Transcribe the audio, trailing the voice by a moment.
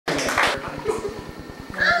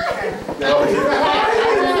It's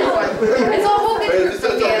all holding. It's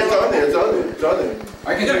on there. It's on there. I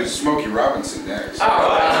can do Smokey Robinson next. Mark's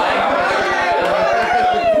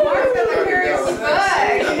gonna carry his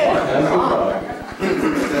bag.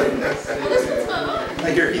 I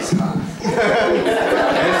hear he's hot.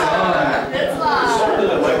 It's live.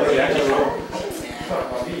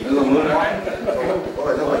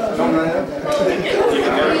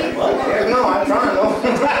 No, I'm trying though.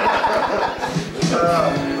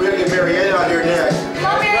 We're gonna get Marianne out here next. Come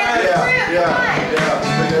on, Marianne.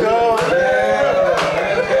 Yeah. Go.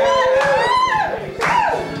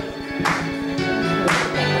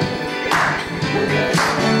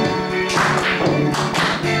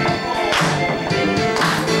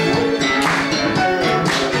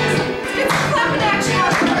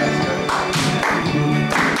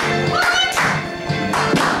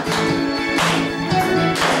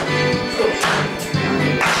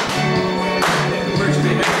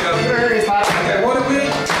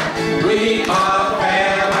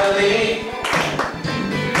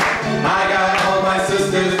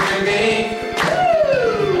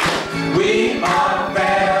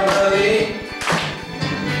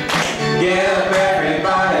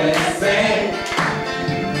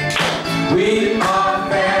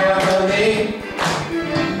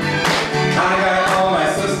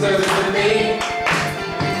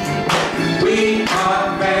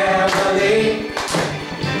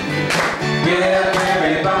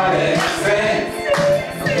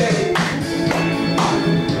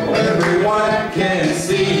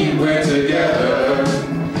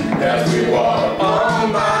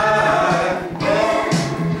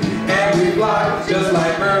 Just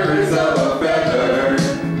like birds of a feather,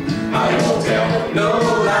 I won't tell no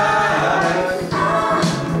lies.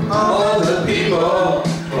 All the people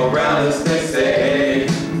around us, they say,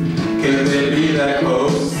 can they be that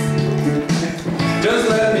close? Just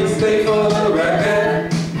let me stay for the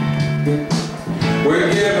record. We're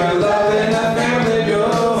giving love and a family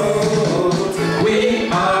dose. We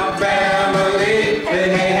are family. Hey,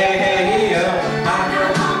 hey, hey, hey, yeah.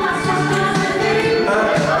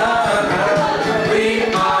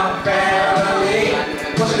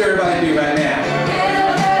 What should everybody do right now?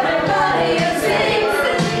 Everybody sing.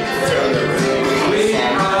 We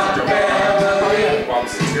are family.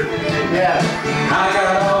 Yeah. I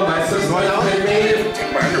got all my sisters with me.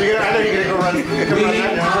 I know you're gonna go run. We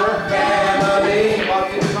are family.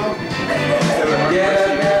 Get up,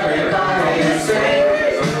 everybody, and sing.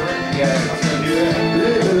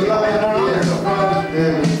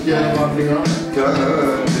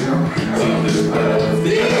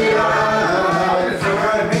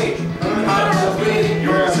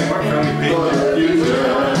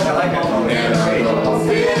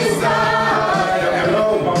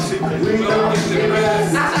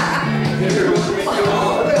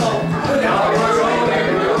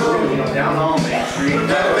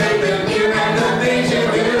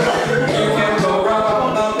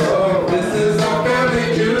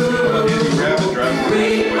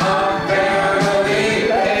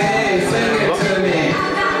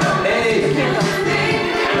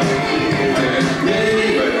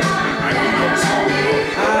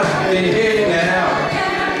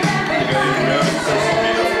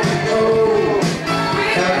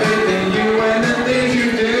 Have faith in you and the things you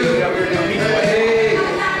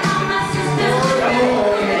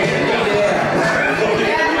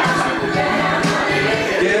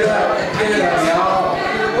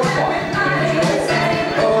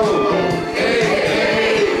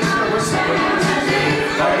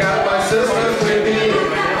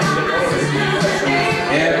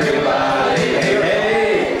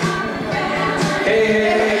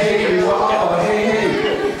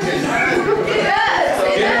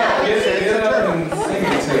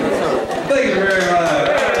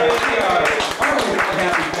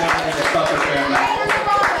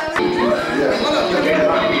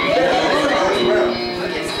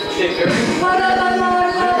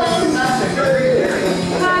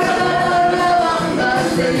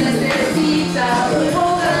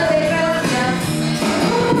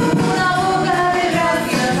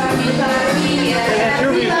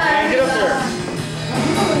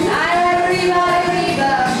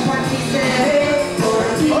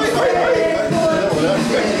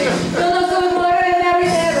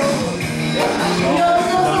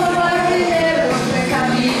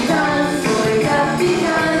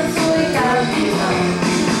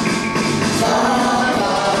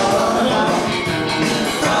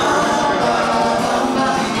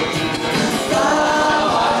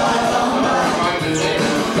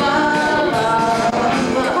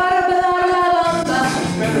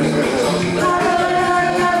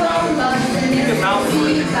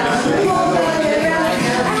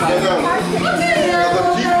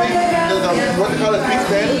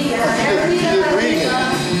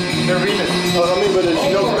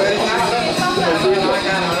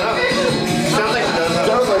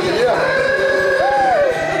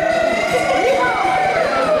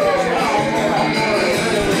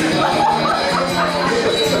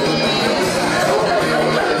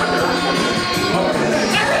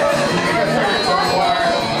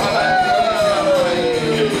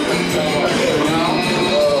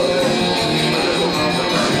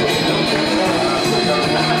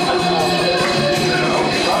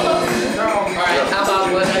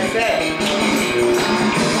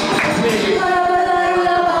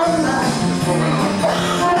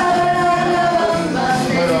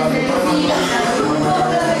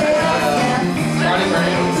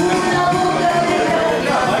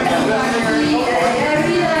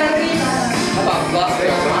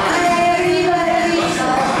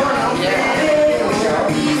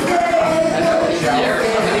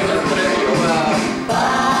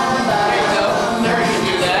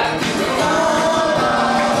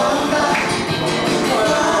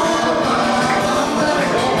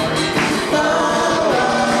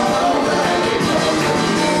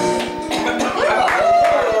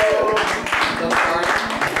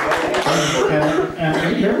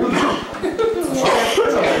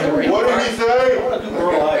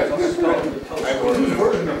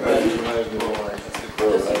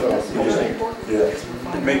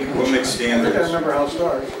We'll make I think I standards. remember how it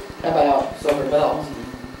starts. How about Silver Bells?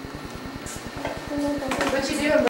 What you doing,